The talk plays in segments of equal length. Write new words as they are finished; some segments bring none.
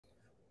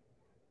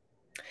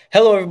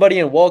Hello, everybody,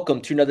 and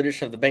welcome to another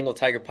edition of the Bengal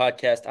Tiger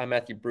podcast. I'm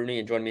Matthew Brune,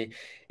 and joining me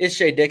is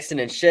Shea Dixon.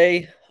 And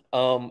Shea,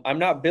 I'm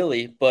not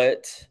Billy,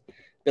 but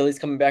Billy's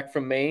coming back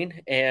from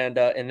Maine, and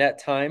in that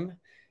time,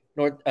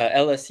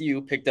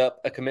 LSU picked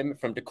up a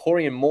commitment from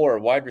Dakorien Moore,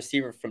 wide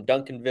receiver from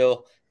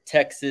Duncanville,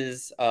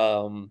 Texas.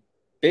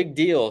 Big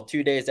deal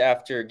 2 days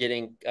after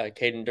getting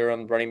Caden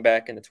Durham, running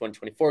back in the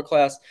 2024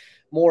 class.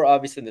 Moore,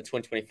 obviously, in the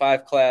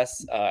 2025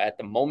 class. At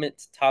the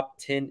moment, top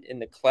 10 in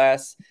the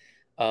class.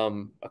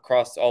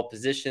 Across all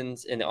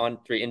positions in the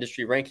On3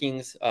 industry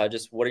rankings.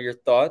 Just what are your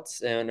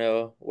thoughts and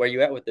where are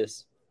you at with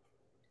this?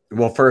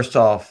 Well, first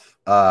off,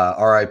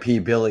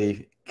 RIP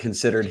Billy,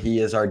 considered he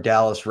is our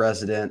Dallas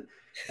resident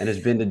and has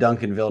been to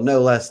Duncanville no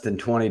less than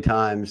 20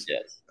 times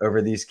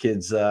over these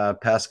kids'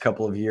 past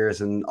couple of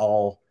years, and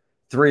all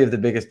three of the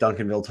biggest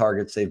Duncanville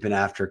targets they've been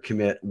after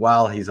commit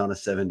while he's on a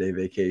 7-day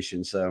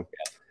vacation. So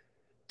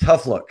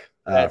tough look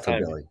for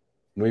Billy.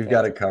 We've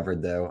got it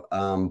covered, though.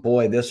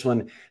 Boy, this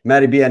one,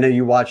 Matty B, I know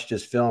you watched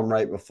his film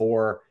right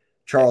before.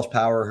 Charles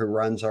Power, who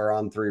runs our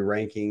On3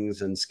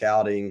 rankings and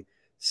scouting,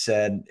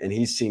 said, and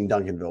he's seen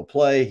Duncanville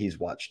play. He's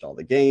watched all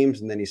the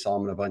games, and then he saw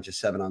him in a bunch of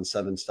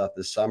 7-on-7 stuff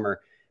this summer.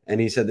 And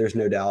he said there's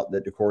no doubt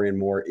that Dakorien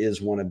Moore is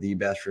one of the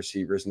best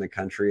receivers in the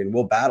country and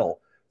will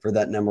battle for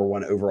that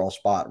 #1 overall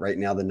spot. Right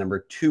now, the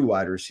 #2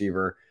 wide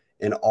receiver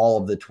in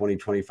all of the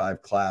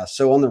 2025 class.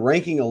 So on the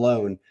ranking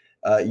alone,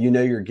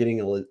 you're getting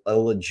a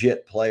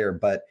legit player,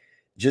 but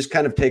just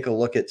kind of take a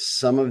look at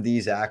some of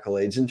these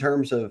accolades in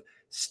terms of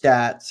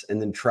stats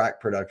and then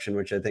track production,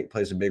 which I think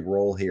plays a big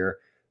role here.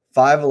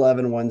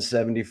 5'11",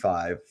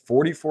 175,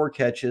 44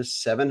 catches,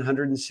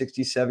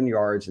 767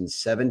 yards, and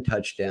 7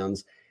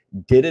 touchdowns.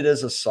 Did it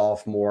as a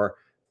sophomore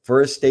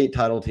for a state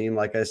title team,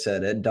 like I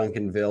said, at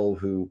Duncanville,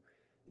 who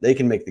they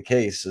can make the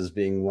case as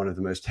being one of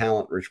the most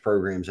talent-rich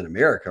programs in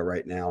America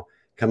right now,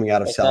 coming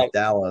out of South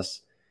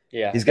Dallas.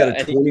 Yeah, he's got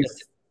a 20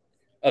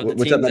 of the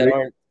teams that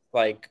aren't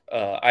like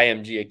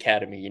IMG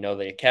Academy.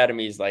 The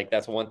academy is like,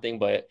 that's one thing,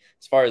 but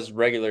as far as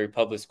regular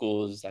public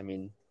schools, I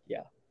mean,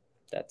 yeah,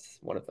 that's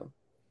one of them.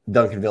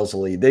 Duncanville's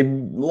elite. They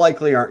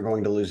likely aren't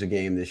going to lose a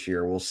game this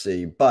year. We'll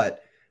see.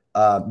 But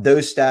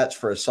those stats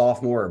for a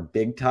sophomore are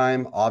big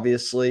time,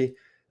 obviously.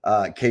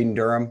 Caden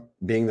Durham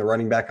being the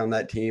running back on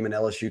that team, an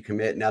LSU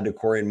commit. Now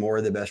Dakorien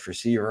Moore, the best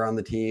receiver on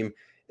the team,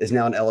 is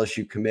now an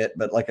LSU commit.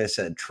 But like I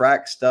said,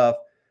 track stuff,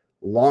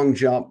 long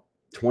jump,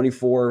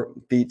 24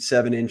 feet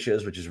 7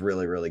 inches, which is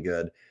really, really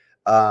good.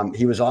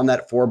 He was on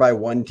that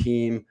 4x1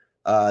 team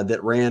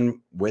that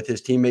ran with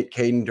his teammate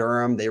Caden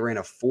Durham. They ran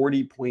a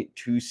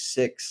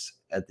 40.26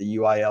 at the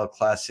UIL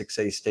Class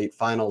 6A state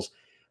finals,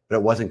 but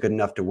it wasn't good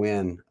enough to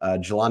win.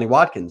 Jelani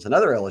Watkins,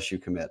 another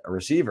LSU commit, a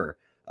receiver,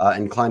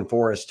 and Klein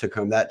Forest took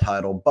home that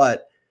title.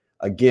 But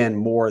again,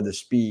 more the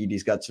speed.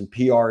 He's got some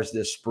PRs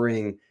this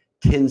spring,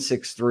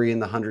 10.63 in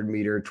the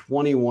 100-meter,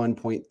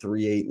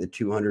 21.38 in the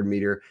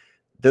 200-meter.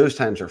 Those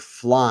times are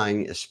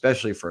flying,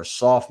 especially for a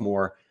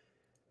sophomore.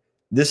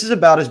 This is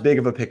about as big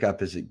of a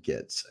pickup as it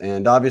gets.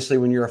 And obviously,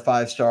 when you're a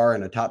 5-star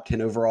and a top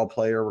 10 overall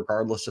player,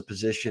 regardless of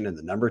position, and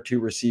the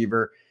 #2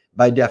 receiver,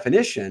 by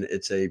definition,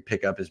 it's a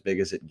pickup as big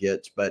as it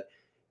gets. But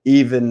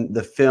even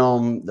the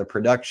film, the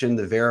production,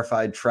 the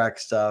verified track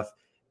stuff,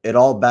 it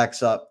all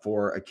backs up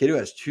for a kid who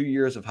has 2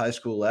 years of high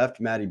school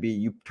left. Matty B,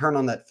 you turn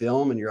on that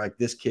film and you're like,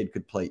 this kid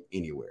could play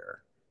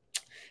anywhere.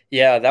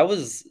 Yeah, that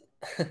was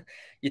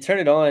you turn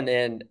it on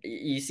and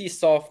you see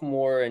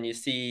sophomore and you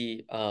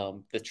see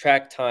the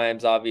track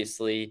times,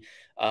 obviously,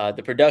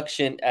 the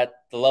production at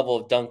the level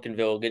of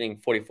Duncanville, getting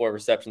 44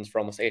 receptions for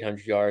almost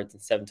 800 yards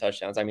and 7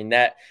 touchdowns. I mean,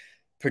 that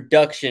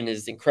production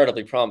is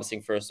incredibly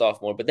promising for a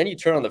sophomore. But then you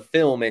turn on the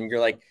film and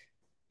you're like,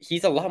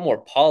 he's a lot more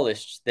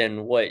polished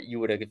than what you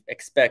would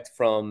expect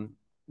from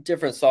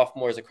different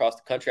sophomores across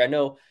the country. I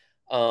know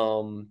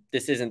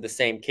this isn't the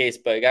same case,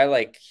 but a guy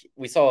like,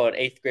 we saw an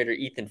 8th grader,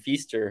 Ethan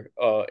Feaster,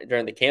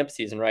 during the camp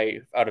season,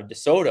 right, out of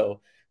DeSoto,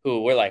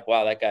 who we're like,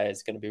 wow, that guy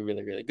is going to be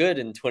really, really good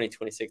in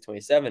 2026,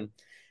 27.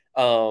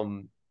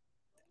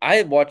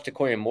 I watched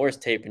Dakorien Moore's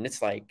tape, and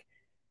it's like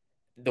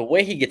the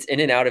way he gets in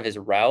and out of his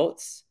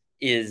routes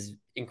is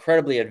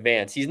incredibly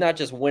advanced. He's not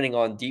just winning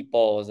on deep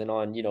balls and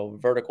on,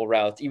 vertical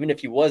routes. Even if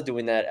he was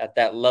doing that at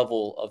that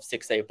level of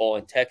 6A ball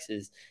in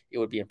Texas, it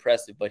would be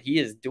impressive. But he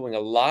is doing a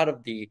lot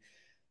of the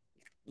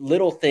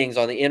little things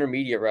on the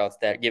intermediate routes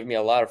that give me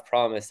a lot of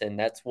promise. And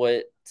that's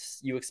what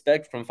you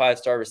expect from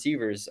 5-star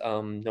receivers,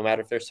 no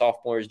matter if they're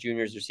sophomores,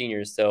 juniors, or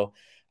seniors. So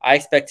I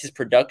expect his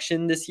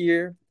production this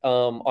year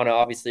on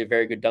obviously a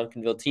very good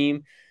Duncanville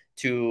team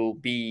to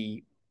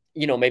be,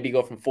 maybe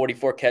go from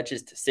 44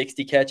 catches to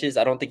 60 catches.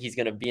 I don't think he's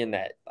going to be in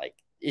that,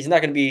 he's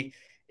not going to be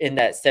in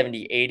that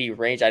 70, 80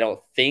 range, I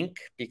don't think,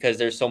 because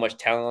there's so much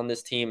talent on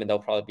this team and they'll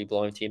probably be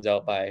blowing teams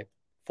out by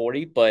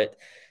 40. But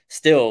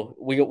still,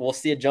 we'll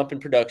see a jump in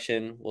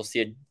production. We'll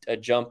see a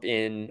jump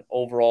in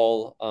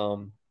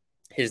overall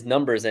his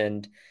numbers.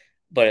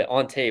 But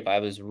on tape, I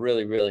was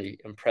really, really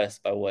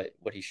impressed by what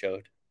he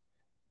showed.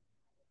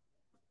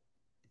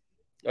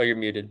 Oh, you're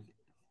muted.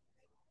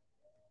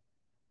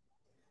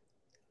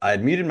 I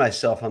had muted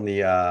myself on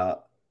the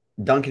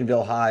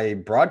Duncanville High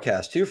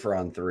broadcast too for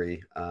On3.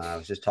 I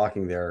was just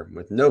talking there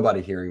with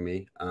nobody hearing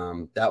me.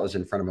 That was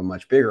in front of a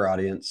much bigger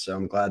audience. So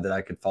I'm glad that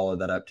I could follow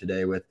that up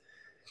today with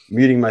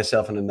muting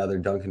myself and another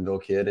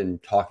Duncanville kid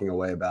and talking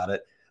away about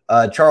it.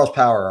 Charles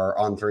Power, our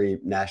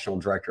On3 National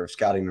Director of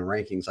Scouting and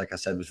Rankings, like I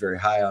said, was very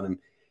high on him.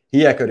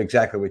 He echoed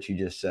exactly what you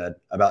just said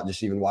about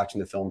just even watching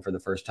the film for the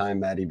first time,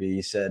 Matty B.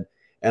 He said,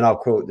 and I'll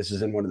quote, this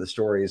is in one of the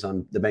stories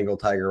on the Bengal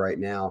Tiger right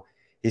now.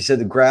 He said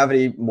the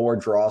gravity Moore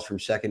draws from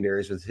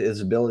secondaries with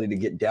his ability to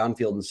get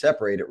downfield and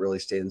separate, it really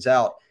stands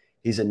out.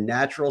 He's a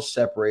natural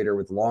separator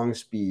with long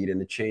speed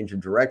and a change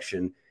of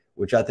direction,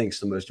 which I think is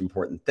the most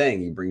important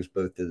thing. He brings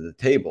both to the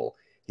table.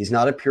 He's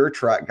not a pure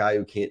track guy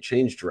who can't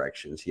change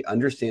directions. He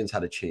understands how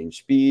to change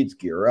speeds,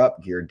 gear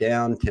up, gear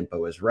down,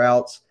 tempo his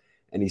routes,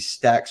 and he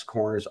stacks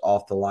corners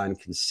off the line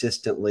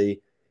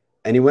consistently.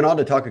 And he went on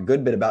to talk a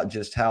good bit about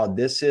just how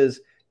this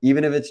is,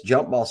 even if it's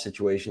jump ball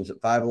situations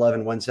at 5'11",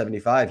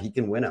 175, he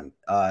can win them.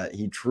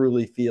 He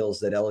truly feels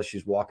that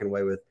LSU's walking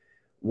away with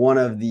one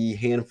of the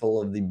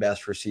handful of the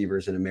best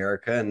receivers in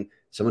America and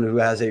someone who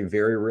has a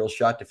very real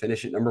shot to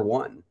finish at number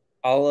one.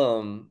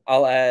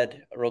 I'll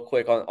add real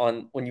quick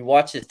on when you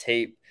watch his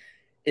tape,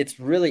 it's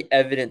really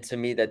evident to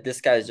me that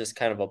this guy is just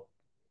kind of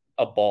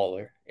a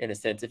baller in a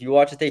sense. If you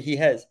watch his tape,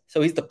 he's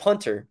the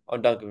punter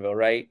on Duncanville,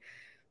 right?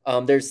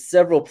 There's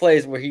several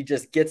plays where he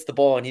just gets the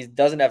ball and he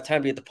doesn't have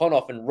time to get the punt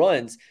off and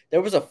runs.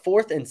 There was a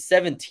 4th and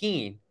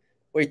 17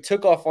 where he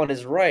took off on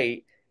his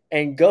right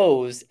and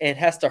goes and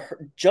has to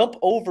jump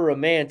over a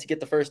man to get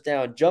the first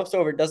down, jumps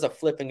over, does a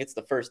flip and gets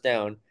the first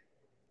down.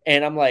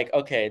 And I'm like,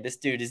 okay, this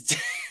dude is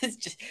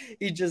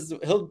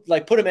he'll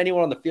like put him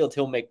anywhere on the field,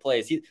 he'll make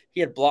plays. He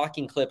had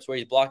blocking clips where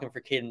he's blocking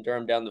for Caden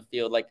Durham down the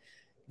field. Like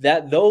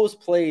that, those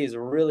plays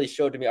really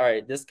showed to me, all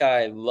right, this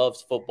guy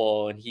loves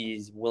football and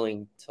he's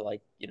willing to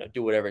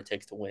do whatever it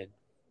takes to win.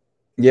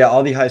 Yeah,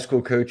 all the high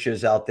school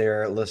coaches out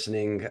there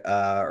listening,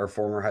 or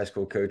former high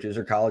school coaches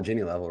or college,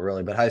 any level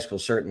really, but high school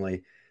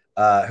certainly,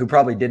 who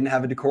probably didn't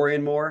have a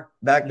Dakorien Moore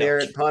back there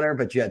at punter,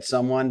 but you had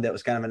someone that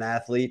was kind of an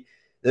athlete.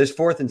 Those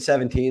 4th and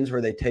 17s where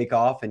they take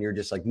off and you're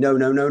just like, no.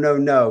 And then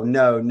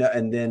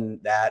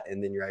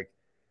you're like,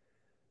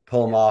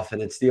 pull them off.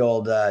 And it's the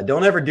old,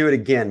 don't ever do it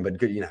again, but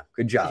good,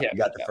 good job. You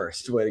got the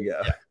first. Way to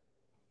go. Yeah.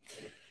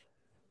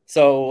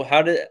 So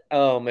how did,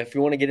 if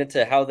you want to get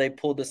into how they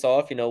pulled this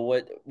off,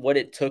 what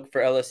it took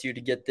for LSU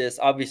to get this,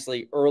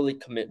 obviously early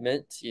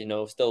commitment,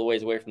 still a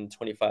ways away from the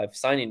 25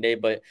 signing day,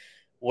 but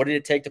what did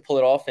it take to pull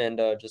it off? And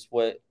just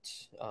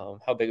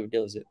how big of a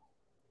deal is it?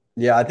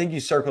 Yeah, I think you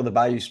circled the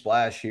Bayou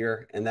Splash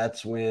here, and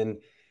that's when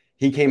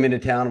he came into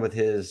town with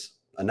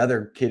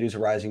another kid who's a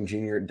rising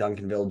junior at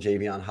Duncanville,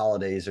 Javion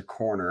Holiday, is a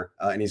corner,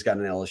 and he's got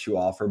an LSU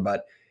offer.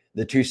 But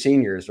the two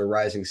seniors or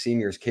rising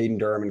seniors, Caden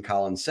Durham and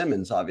Colin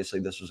Simmons, obviously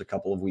this was a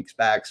couple of weeks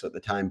back, so at the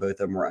time both of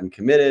them were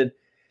uncommitted,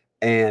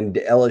 and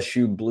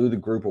LSU blew the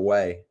group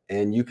away.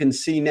 And you can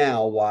see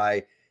now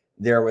why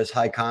there was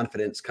high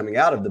confidence coming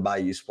out of the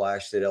Bayou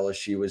Splash that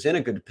LSU was in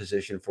a good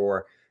position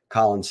for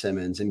Colin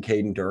Simmons and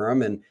Caden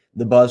Durham, and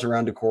the buzz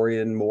around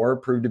Dakorien Moore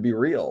proved to be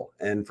real.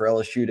 And for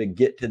LSU to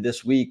get to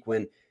this week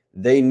when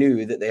they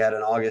knew that they had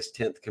an August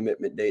 10th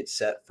commitment date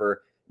set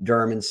for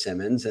Durham and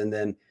Simmons, and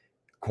then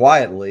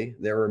quietly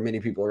there were many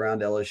people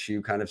around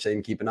LSU kind of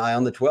saying, keep an eye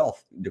on the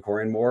 12th.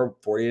 Dakorien Moore,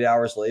 48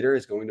 hours later,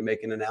 is going to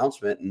make an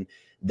announcement, and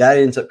that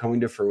ends up coming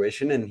to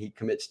fruition, and he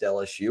commits to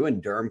LSU,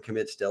 and Durham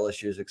commits to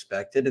LSU as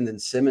expected. And then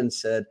Simmons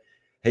said,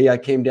 hey, I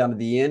came down to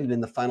the end, and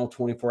in the final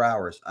 24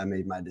 hours, I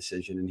made my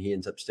decision, and he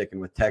ends up sticking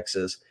with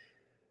Texas.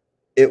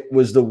 It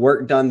was the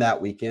work done that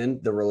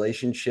weekend, the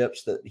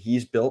relationships that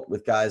he's built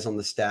with guys on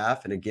the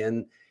staff. And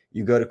again,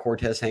 you go to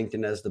Cortez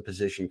Hankton as the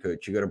position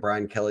coach, you go to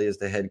Brian Kelly as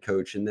the head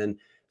coach, and then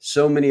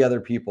so many other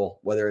people,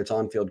 whether it's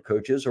on-field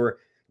coaches or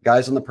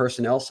guys on the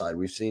personnel side.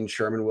 We've seen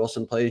Sherman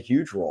Wilson play a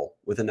huge role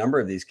with a number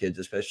of these kids,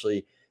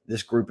 especially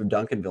this group of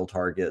Duncanville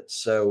targets.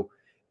 So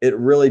it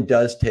really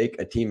does take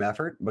a team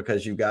effort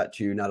because you've got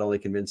to not only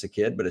convince a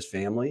kid, but his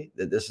family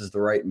that this is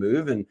the right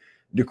move. And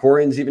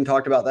Dakorien's even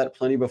talked about that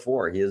plenty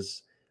before. He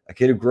is a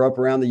kid who grew up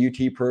around the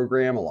UT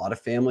program, a lot of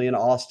family in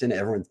Austin.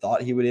 Everyone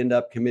thought he would end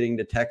up committing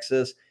to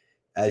Texas.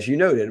 As you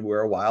noted,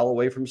 we're a while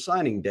away from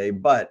signing day,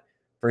 but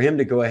for him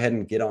to go ahead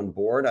and get on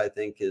board, I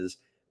think is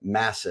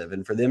massive.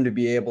 And for them to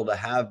be able to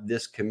have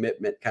this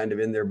commitment kind of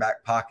in their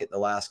back pocket the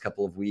last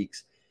couple of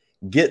weeks,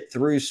 get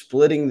through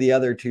splitting the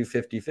other two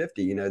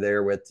 50-50,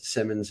 there with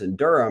Simmons and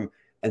Durham,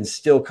 and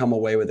still come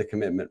away with a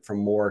commitment from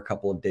Moore a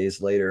couple of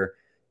days later,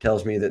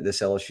 tells me that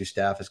this LSU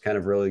staff is kind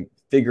of really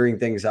figuring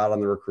things out on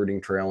the recruiting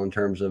trail in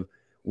terms of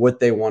what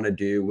they want to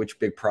do, which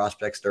big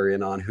prospects they're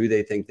in on, who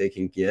they think they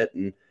can get.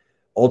 And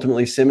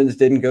ultimately Simmons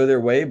didn't go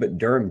their way, but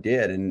Durham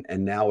did.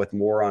 And now with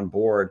Moore on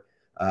board,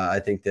 I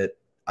think that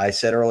I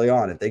said early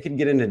on, if they could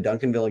get into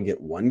Duncanville and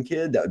get one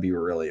kid, that would be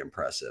really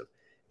impressive.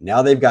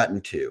 Now they've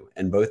gotten two,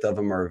 and both of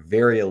them are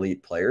very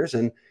elite players,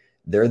 and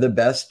they're the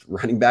best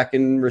running back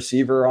and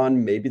receiver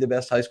on maybe the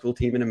best high school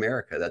team in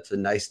America. That's a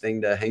nice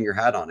thing to hang your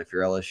hat on if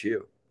you're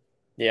LSU.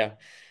 Yeah.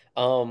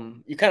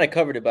 You kind of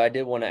covered it, but I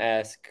did want to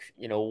ask,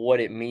 what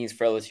it means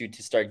for LSU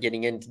to start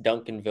getting into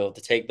Duncanville,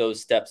 to take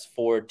those steps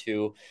forward.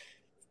 To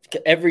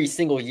every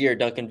single year,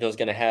 Duncanville is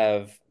going to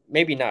have,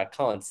 maybe not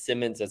Colin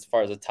Simmons as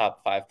far as a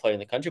top 5 player in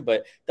the country,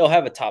 but they'll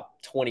have a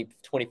top 20,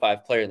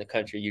 25 player in the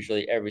country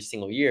usually every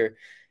single year.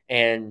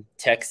 And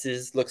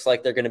Texas looks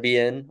like they're going to be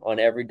in on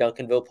every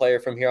Duncanville player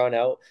from here on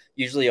out.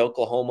 Usually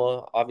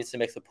Oklahoma obviously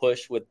makes a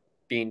push with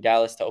being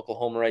Dallas to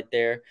Oklahoma right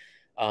there.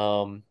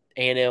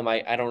 A&M,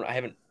 I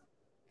haven't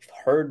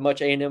heard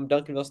much A&M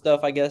Duncanville stuff,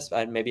 I guess.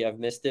 Maybe I've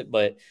missed it.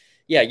 But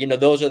yeah,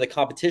 those are the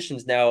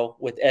competitions now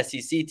with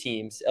SEC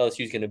teams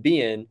LSU is going to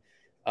be in.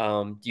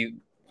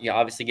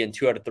 Obviously getting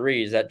 2 out of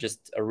 3. Is that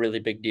just a really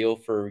big deal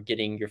for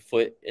getting your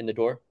foot in the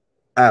door?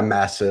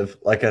 Massive.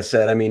 Like I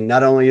said, I mean,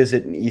 not only is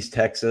it in East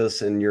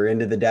Texas and you're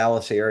into the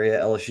Dallas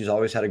area, LSU's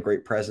always had a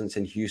great presence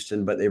in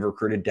Houston, but they've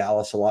recruited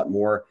Dallas a lot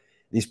more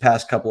these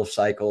past couple of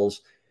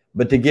cycles.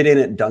 But to get in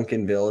at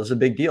Duncanville is a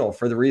big deal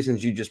for the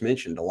reasons you just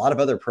mentioned. A lot of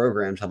other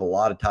programs have a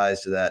lot of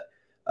ties to that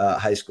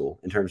high school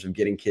in terms of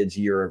getting kids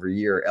year over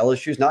year.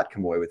 LSU's not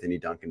come away with any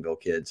Duncanville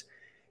kids.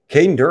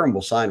 Caden Durham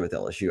will sign with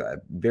LSU. I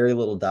have very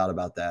little doubt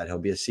about that. He'll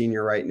be a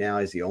senior right now.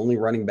 He's the only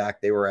running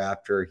back they were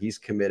after. He's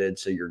committed,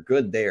 so you're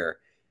good there.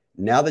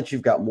 Now that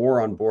you've got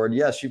Moore on board,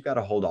 yes, you've got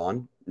to hold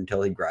on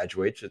until he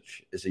graduates,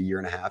 which is 1.5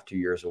 years, 2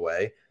 years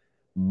away.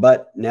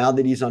 But now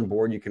that he's on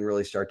board, you can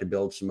really start to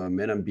build some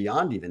momentum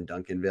beyond even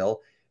Duncanville.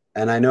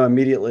 And I know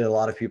immediately a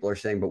lot of people are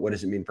saying, but what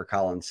does it mean for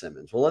Colin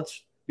Simmons? Well,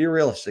 let's be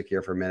realistic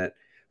here for a minute.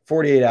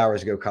 48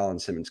 hours ago, Colin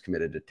Simmons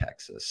committed to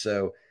Texas.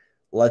 So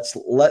let's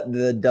let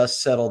the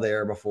dust settle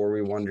there before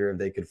we wonder if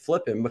they could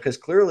flip him, because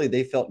clearly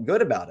they felt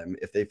good about him.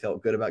 If they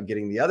felt good about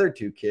getting the other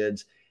 2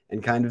 kids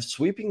and kind of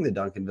sweeping the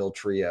Duncanville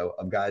trio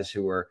of guys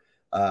who were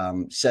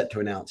set to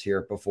announce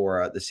here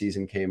before the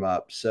season came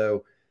up.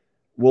 So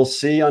we'll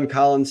see on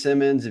Colin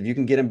Simmons if you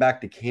can get him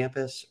back to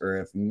campus, or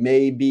if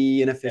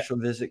maybe an official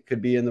visit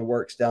could be in the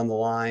works down the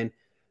line.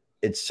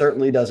 It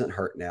certainly doesn't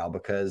hurt now,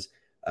 because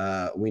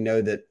we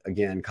know that,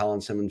 again, Colin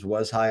Simmons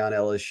was high on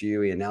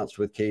LSU. He announced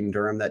with Caden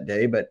Durham that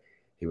day, but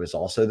he was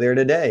also there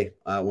today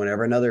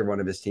whenever another one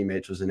of his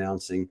teammates was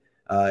announcing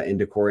in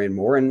Dakorien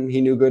Moore, and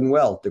he knew good and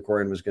well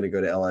Dakorien was going to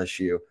go to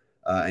LSU,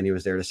 and he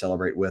was there to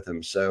celebrate with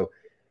him. So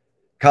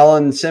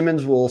Colin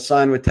Simmons will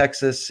sign with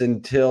Texas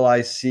until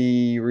I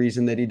see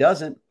reason that he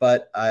doesn't,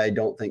 but I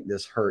don't think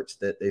this hurts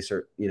that they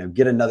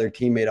get another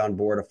teammate on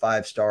board, a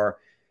 5-star.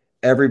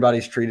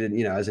 Everybody's treated,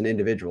 as an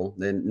individual.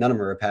 Then none of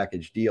them are a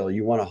package deal.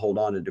 You want to hold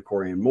on to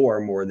Dakorien Moore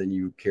more than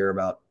you care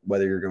about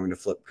whether you're going to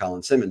flip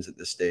Colin Simmons at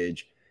this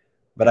stage.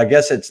 But I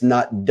guess it's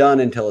not done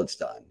until it's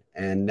done.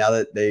 And now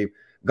that they've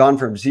gone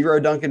from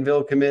 0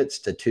 Duncanville commits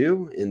to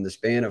 2 in the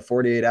span of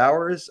 48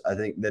 hours, I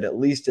think that at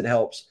least it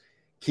helps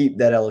keep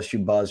that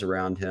LSU buzz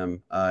around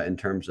him in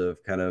terms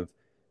of kind of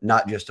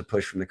not just a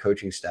push from the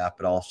coaching staff,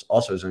 but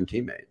also his own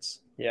teammates.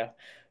 Yeah.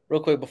 Real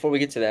quick, before we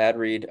get to the ad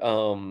read,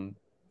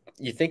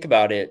 you think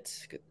about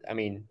it. I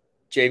mean,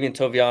 Javian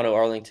Toviano,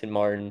 Arlington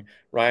Martin,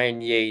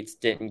 Ryan Yates,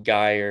 Denton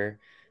Geyer,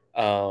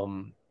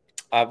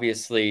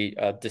 obviously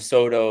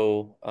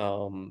DeSoto,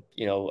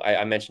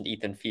 I mentioned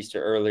Ethan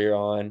Feaster earlier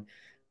on.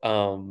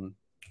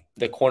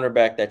 The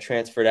cornerback that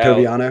transferred out.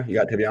 Toviano, you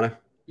got Toviano?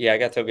 Yeah, I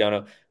got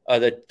Toviano.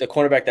 The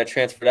cornerback that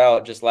transferred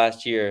out just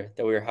last year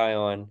that we were high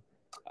on,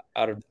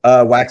 out of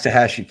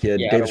Waxahachie kid,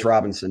 yeah, Davis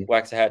Robinson.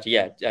 Waxahachie,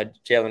 yeah,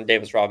 Jalen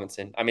Davis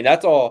Robinson. I mean,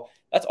 that's all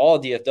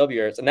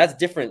DFWers, and that's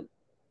different.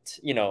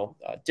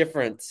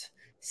 Different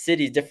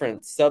cities,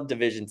 different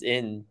subdivisions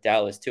in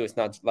Dallas too. It's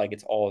not like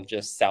it's all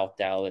just South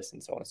Dallas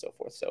and so on and so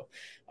forth. So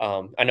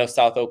I know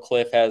South Oak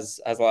Cliff has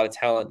a lot of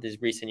talent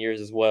these recent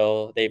years as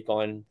well. They've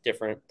gone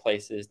different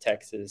places,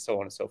 Texas, so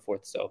on and so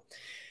forth. So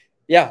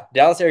yeah,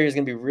 Dallas area is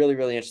going to be really,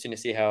 really interesting to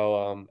see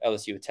how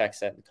LSU attacks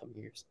that in the coming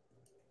years.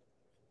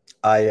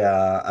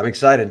 I'm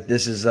excited.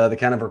 This is the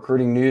kind of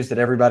recruiting news that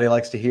everybody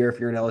likes to hear if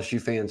you're an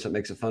LSU fan, so it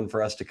makes it fun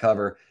for us to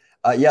cover.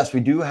 Yes, we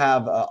do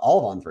have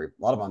all of On3, a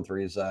lot of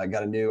On3s.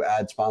 Got a new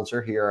ad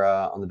sponsor here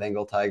on the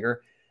Bengal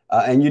Tiger.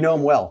 And you know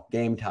them well,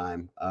 Game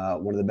Time,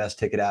 one of the best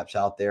ticket apps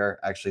out there,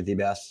 actually the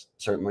best,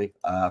 certainly.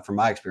 From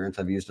my experience,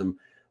 I've used them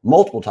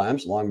multiple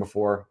times, long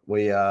before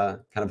we kind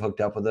of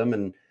hooked up with them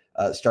and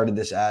started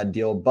this ad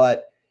deal.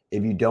 But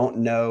if you don't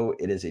know,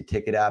 it is a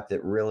ticket app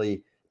that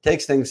really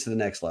takes things to the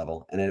next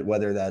level. And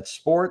whether that's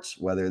sports,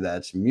 whether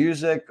that's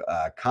music,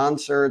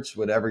 concerts,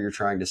 whatever you're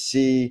trying to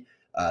see,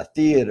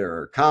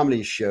 theater,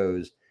 comedy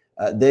shows,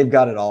 they've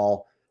got it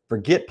all.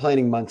 Forget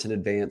planning months in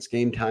advance.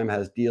 Game Time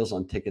has deals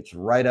on tickets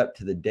right up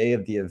to the day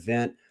of the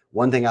event.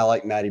 One thing I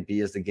like, Maddie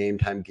B, is the Game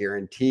Time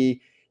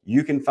guarantee.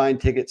 You can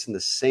find tickets in the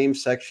same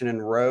section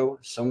and row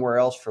somewhere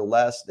else for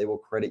less. They will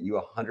credit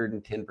you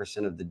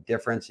 110% of the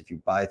difference if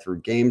you buy through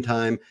Game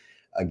Time.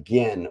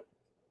 Again,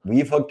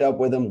 we've hooked up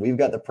with them. We've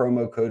got the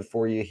promo code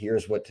for you.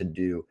 Here's what to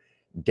do.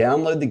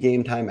 Download the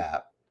Game Time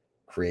app,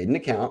 create an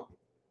account,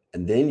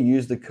 and then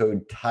use the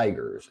code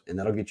TIGERS, and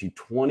that'll get you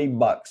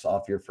 $20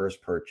 off your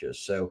first purchase.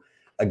 So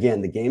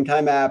again, the Game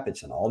Time app,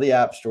 it's in all the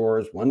app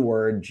stores, one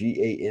word,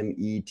 GAMETIME.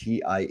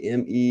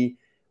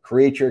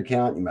 create your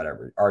account. You might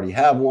already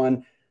have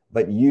one,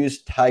 but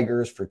use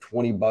Tigers for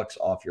 $20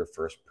 off your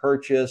first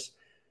purchase.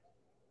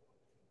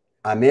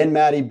 I'm in,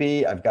 Maddie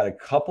B. I've got a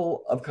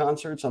couple of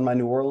concerts on my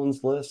New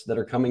Orleans list that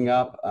are coming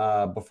up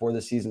before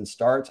the season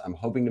starts. I'm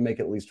hoping to make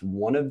at least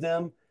one of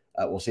them.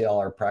 We'll see how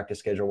our practice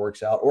schedule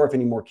works out, or if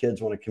any more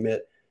kids want to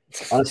commit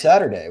on a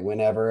Saturday,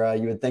 whenever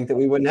you would think that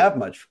we wouldn't have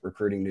much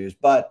recruiting news.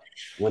 But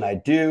when I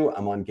do,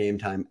 I'm on Game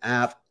Time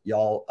app.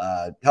 Y'all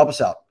help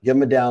us out. Give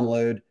them a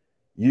download.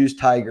 Use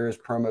Tigers,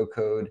 promo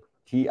code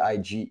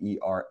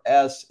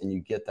TIGERS, and you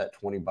get that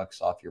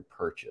 $20 off your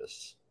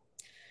purchase.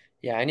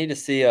 Yeah, I need to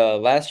see.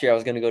 Last year I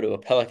was going to go to a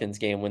Pelicans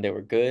game when they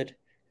were good,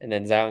 and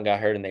then Zion got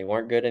hurt and they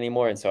weren't good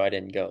anymore, and so I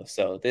didn't go.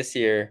 So this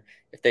year,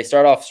 if they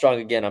start off strong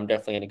again, I'm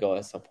definitely going to go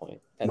at some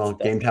point. Well,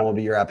 Game Time will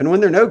be your app. And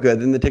when they're no good,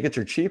 then the tickets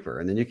are cheaper,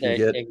 and then you can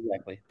get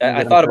exactly.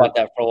 I thought about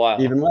that for a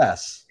while. Even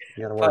less.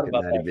 You got to work it,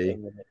 Matty B.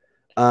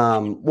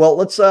 Well,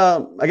 let's.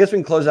 I guess we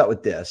can close out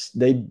with this.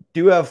 They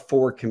do have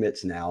 4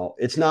 commits now.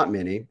 It's not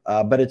many,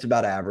 but it's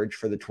about average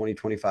for the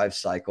 2025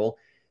 cycle.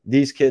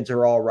 These kids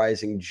are all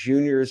rising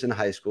juniors in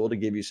high school. To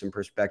give you some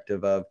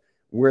perspective of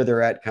where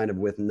they're at kind of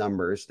with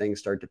numbers, things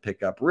start to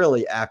pick up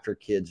really after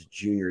kids'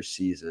 junior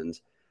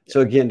seasons. So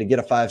again, to get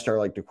a 5-star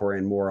like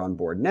Dakorien Moore on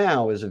board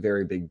now is a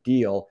very big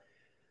deal.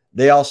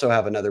 They also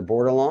have another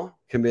Bordelon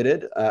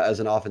committed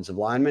as an offensive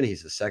lineman.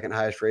 He's the 2nd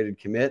highest rated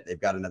commit. They've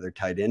got another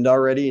tight end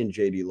already in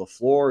J.D.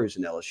 LaFleur, who's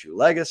an LSU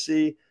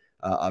legacy.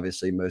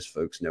 Obviously, most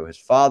folks know his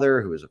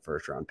father, who was a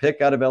 1st-round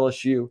pick out of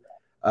LSU.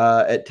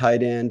 At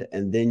tight end,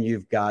 and then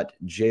you've got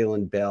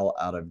Jalen Bell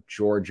out of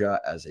Georgia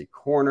as a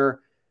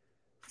corner.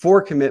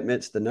 4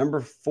 commitments, the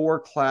number 4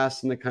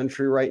 class in the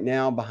country right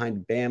now,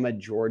 behind Bama,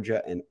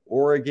 Georgia, and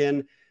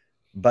Oregon.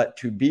 But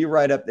to be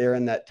right up there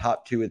in that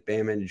top 2 with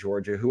Bama and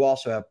Georgia, who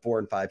also have 4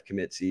 and 5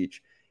 commits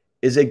each,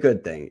 is a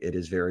good thing. It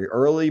is very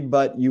early,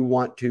 but you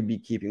want to be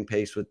keeping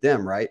pace with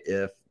them, right?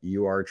 If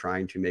you are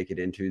trying to make it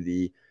into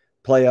the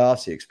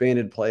playoffs, the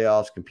expanded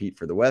playoffs, compete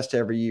for the West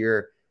every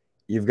year,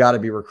 you've got to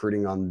be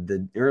recruiting on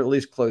the, or at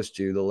least close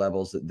to the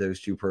levels that those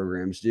 2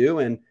 programs do.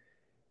 And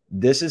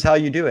this is how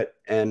you do it.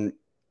 And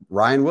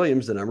Ryan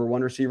Williams, the number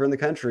 1 receiver in the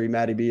country,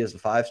 Matty B, is a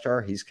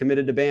 5-star. He's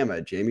committed to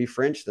Bama. Jamie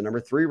French, the number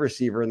 3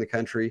 receiver in the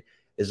country,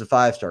 is a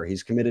 5-star.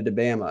 He's committed to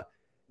Bama.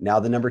 Now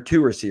the number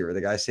 2 receiver,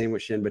 the guy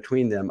sandwiched in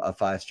between them, a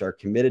 5-star,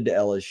 committed to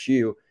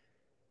LSU.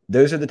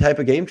 Those are the type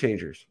of game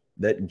changers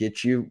that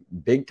get you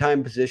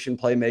big-time position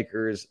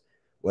playmakers,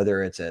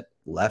 whether it's at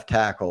left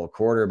tackle,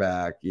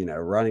 quarterback,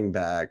 running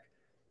back,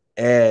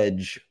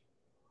 edge,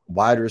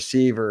 wide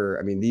receiver.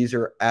 I mean, these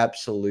are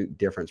absolute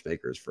difference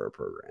makers for a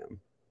program.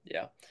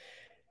 Yeah.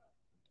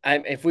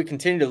 If we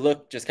continue to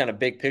look just kind of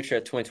big picture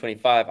at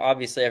 2025,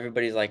 obviously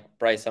everybody's like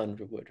Bryce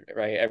Underwood,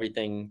 right?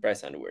 Everything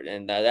Bryce Underwood.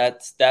 And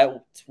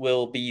that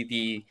will be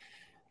the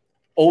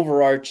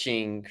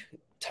overarching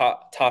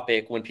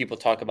topic when people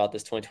talk about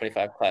this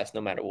 2025 class,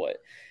 no matter what.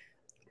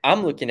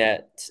 I'm looking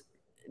at,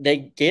 they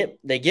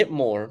get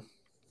more.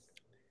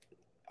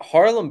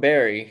 Harlem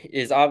Berry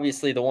is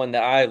obviously the one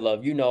that I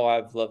love.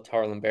 I've loved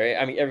Harlem Berry.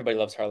 I mean, everybody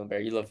loves Harlem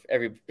Berry.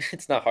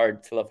 It's not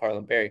hard to love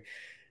Harlem Berry.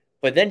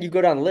 But then you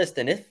go down the list,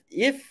 and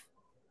if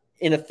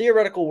in a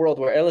theoretical world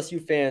where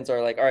LSU fans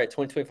are like, all right,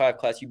 2025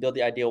 class, you build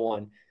the ideal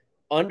one,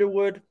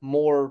 Underwood,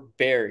 Moore,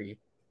 Berry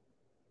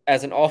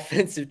as an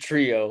offensive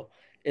trio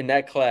in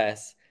that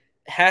class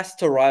has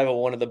to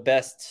rival one of the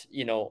best,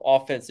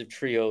 offensive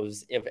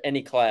trios of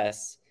any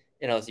class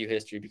in LSU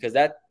history, because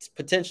that's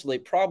potentially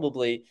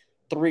probably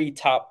 3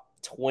 top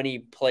 20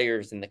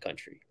 players in the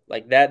country.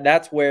 Like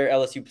that's where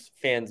LSU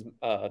fans,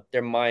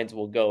 their minds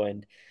will go.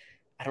 And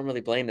I don't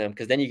really blame them,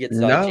 because then you get to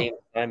James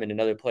Simon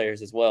and other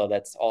players as well.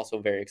 That's also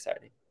very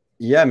exciting.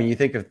 Yeah, I mean, you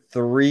think of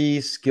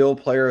 3 skill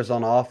players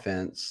on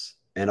offense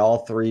and all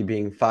 3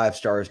 being 5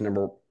 stars,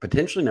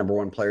 potentially number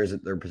 1 players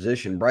at their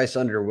position. Bryce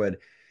Underwood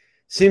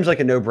seems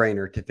like a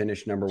no-brainer to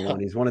finish number 1.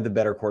 He's one of the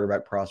better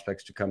quarterback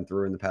prospects to come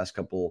through in the past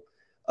couple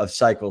of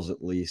cycles,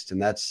 at least.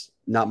 And that's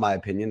not my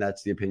opinion.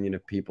 That's the opinion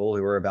of people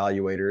who are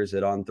evaluators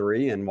at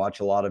On3 and watch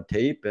a lot of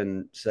tape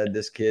and said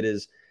this kid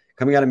is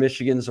coming out of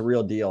Michigan is a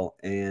real deal.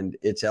 And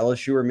it's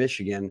LSU or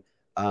Michigan.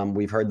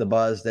 We've heard the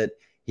buzz that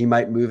he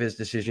might move his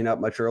decision up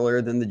much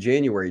earlier than the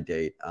January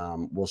date.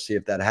 We'll see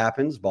if that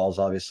happens. Ball's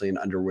obviously in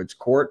Underwood's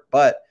court,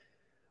 but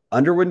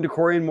Underwood and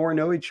Dakorien Moore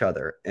know each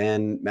other.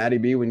 And Matty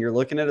B, when you're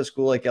looking at a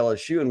school like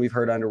LSU, and we've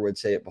heard Underwood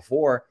say it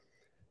before,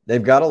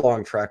 they've got a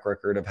long track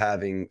record of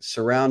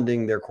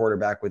surrounding their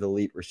quarterback with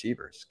elite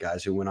receivers,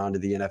 guys who went on to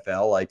the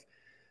NFL like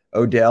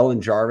Odell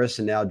and Jarvis,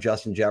 and now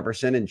Justin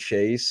Jefferson and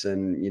Chase,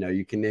 and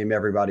you can name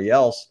everybody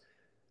else.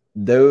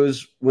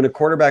 When a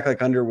quarterback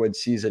like Underwood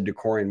sees a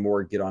Dakorien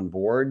Moore get on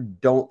board,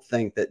 don't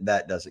think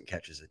that doesn't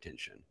catch his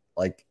attention.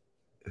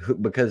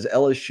 Because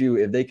LSU,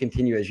 if they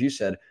continue, as you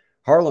said,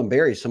 Harlem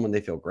Berry is someone they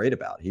feel great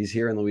about. He's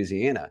here in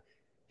Louisiana.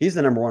 He's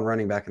the number 1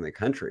 running back in the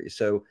country.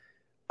 So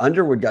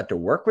Underwood got to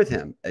work with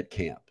him at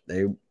camp.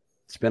 They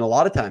spent a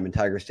lot of time in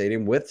Tiger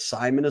Stadium with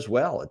Simon as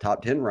well, a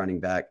top 10 running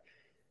back.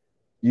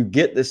 you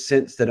get the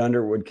sense that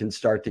Underwood can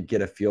start to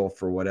get a feel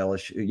for what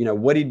LSU,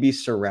 what he'd be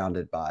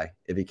surrounded by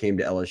if he came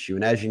to LSU.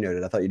 And as you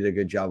noted, I thought you did a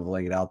good job of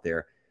laying it out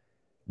there.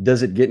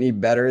 Does it get any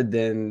better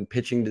than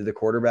pitching to the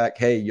quarterback?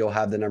 Hey, you'll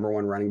have the number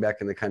 1 running back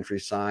in the country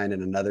signed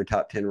and another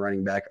top 10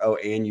 running back. Oh,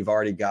 and you've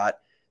already got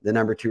the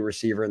number 2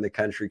 receiver in the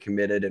country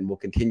committed, and we'll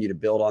continue to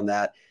build on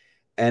that.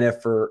 And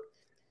if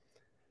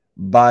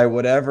by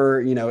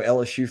whatever,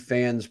 LSU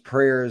fans'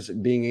 prayers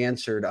being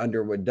answered,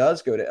 Underwood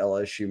does go to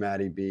LSU,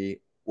 Matty B,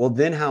 well,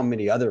 then how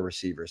many other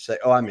receivers say,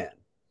 oh, I'm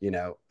in?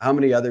 How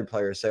many other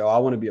players say, oh, I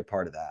want to be a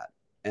part of that?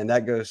 And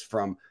that goes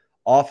from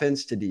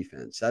offense to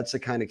defense. That's the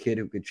kind of kid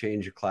who could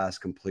change a class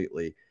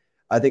completely.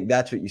 I think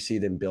that's what you see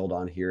them build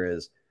on here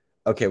is,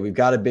 okay, we've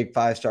got a big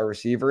 5-star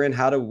receiver, and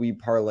how do we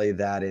parlay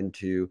that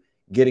into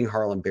getting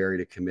Harlan Berry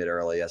to commit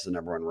early as the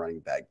number 1 running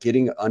back,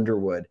 getting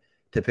Underwood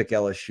to pick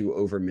LSU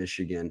over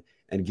Michigan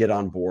and get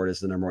on board as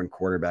the number 1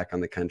 quarterback in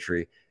the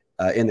country.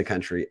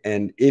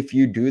 And if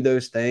you do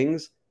those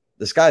things,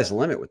 the sky's the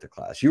limit with the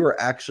class. You are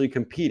actually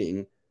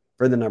competing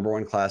for the number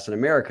 1 class in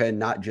America and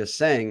not just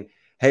saying,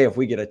 hey, if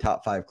we get a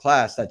top 5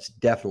 class, that's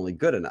definitely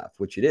good enough,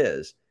 which it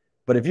is.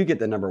 But if you get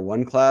the number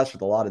 1 class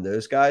with a lot of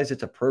those guys,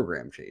 it's a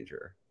program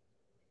changer.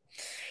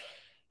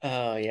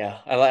 Oh, yeah.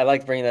 I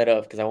like bringing that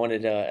up because I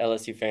wanted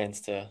LSU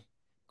fans to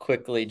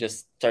quickly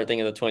just start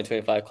thinking of the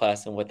 2025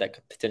 class and what that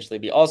could potentially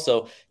be.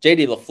 Also,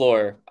 J.D.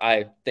 LaFleur,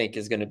 I think,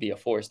 is going to be a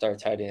 4-star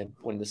tight end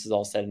when this is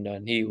all said and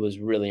done. He was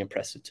really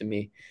impressive to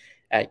me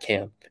at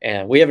camp.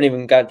 And we haven't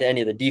even gotten to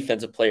any of the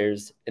defensive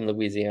players in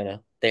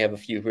Louisiana. They have a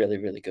few really,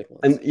 really good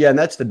ones. And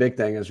that's the big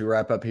thing as we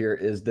wrap up here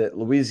is that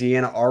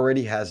Louisiana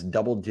already has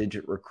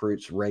double-digit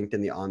recruits ranked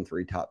in the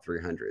On3 top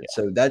 300. Yeah.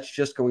 So that's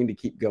just going to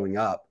keep going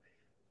up.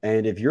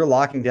 And if you're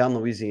locking down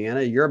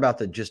Louisiana, you're about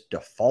to just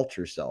default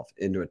yourself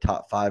into a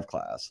top 5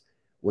 class.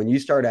 When you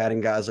start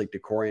adding guys like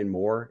Dakorien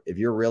Moore, if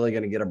you're really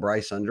going to get a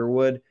Bryce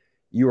Underwood,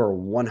 you are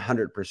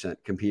 100%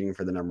 competing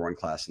for the number 1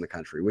 class in the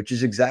country, which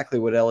is exactly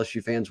what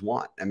LSU fans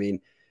want. I mean,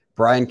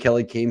 Brian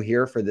Kelly came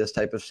here for this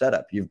type of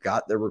setup. You've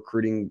got the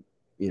recruiting,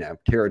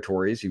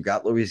 territories. You've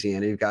got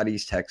Louisiana. You've got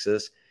East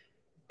Texas.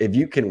 If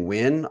you can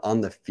win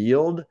on the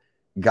field,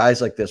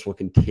 guys like this will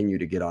continue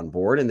to get on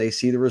board, and they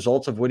see the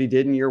results of what he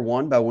did in year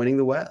 1 by winning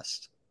the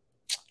West.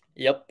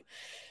 Yep.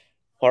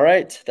 All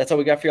right. That's all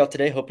we got for y'all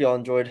today. Hope y'all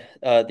enjoyed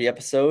the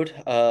episode.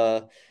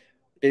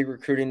 Big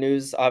recruiting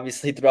news,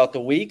 obviously, throughout the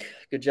week.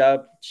 Good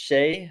job,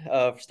 Shea,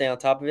 for staying on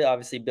top of it.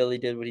 Obviously, Billy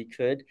did what he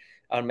could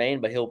on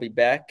Maine, but he'll be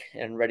back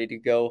and ready to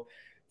go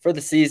for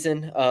the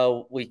season.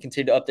 We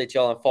continue to update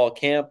y'all on fall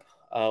camp.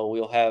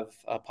 We'll have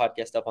a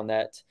podcast up on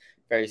that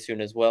very soon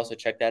as well, so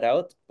check that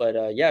out. But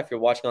if you're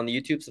watching on the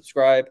YouTube,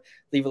 subscribe,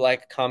 leave a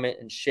like, comment,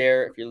 and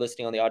share. If you're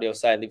listening on the audio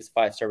side, leave us a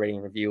 5-star rating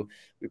and review.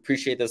 We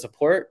appreciate the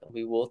support.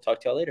 We will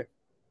talk to y'all later.